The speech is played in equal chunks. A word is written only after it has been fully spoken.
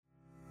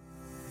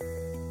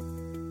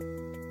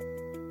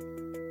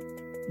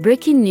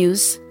Breaking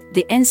news: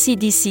 the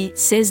NCDC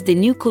says the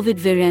new COVID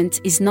variant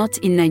is not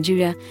in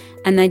Nigeria,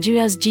 and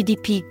Nigeria's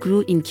GDP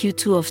grew in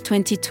Q2 of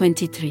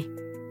 2023.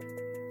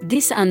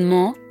 This and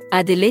more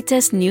are the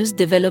latest news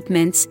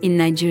developments in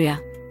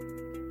Nigeria.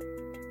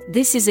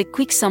 This is a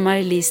quick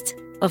summary list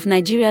of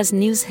Nigeria's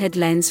news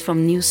headlines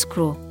from News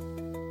Scroll.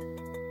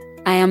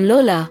 I am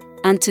Lola,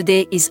 and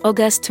today is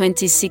August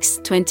 26,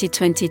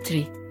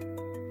 2023.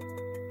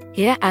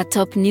 Here are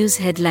top news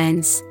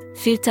headlines,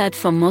 filtered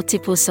from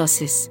multiple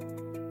sources.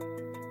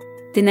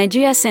 The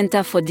Nigeria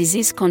Center for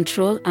Disease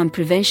Control and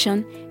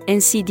Prevention,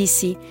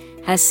 NCDC,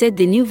 has said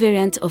the new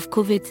variant of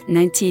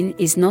COVID-19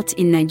 is not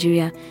in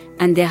Nigeria,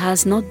 and there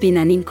has not been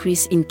an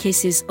increase in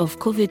cases of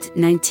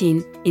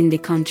COVID-19 in the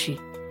country.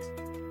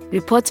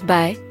 Report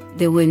by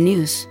Nnewe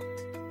News.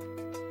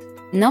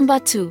 Number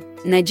 2.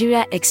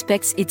 Nigeria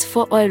expects its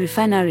 4 oil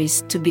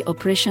refineries to be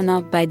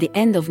operational by the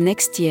end of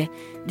next year,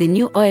 the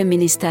new oil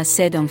minister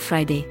said on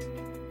Friday.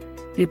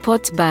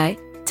 Report by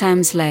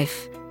Times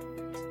Life.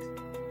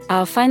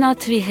 Our final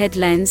 3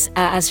 headlines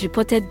are as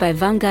reported by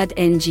Vanguard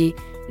NG,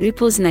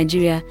 Ripples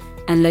Nigeria,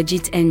 and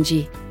Legit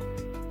NG.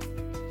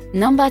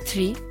 Number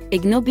 3.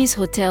 Ignobis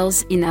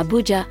Hotels in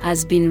Abuja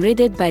has been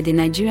raided by the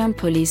Nigerian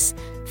Police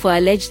for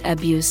alleged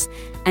abuse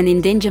and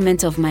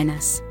endangerment of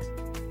minors.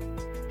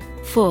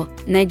 4.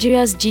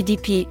 Nigeria's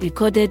GDP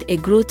recorded a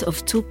growth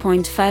of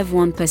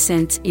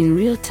 2.51% in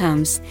real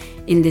terms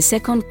in the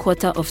second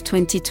quarter of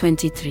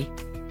 2023.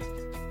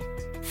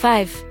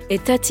 5. A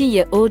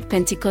 30-year-old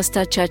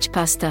Pentecostal church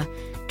pastor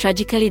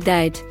tragically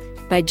died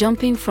by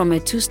jumping from a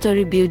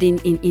 2-story building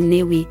in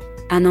Nnewe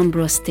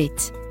Anambra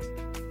State.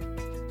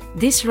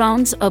 This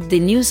rounds up the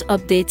news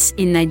updates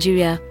in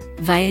Nigeria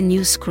via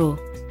News Scroll.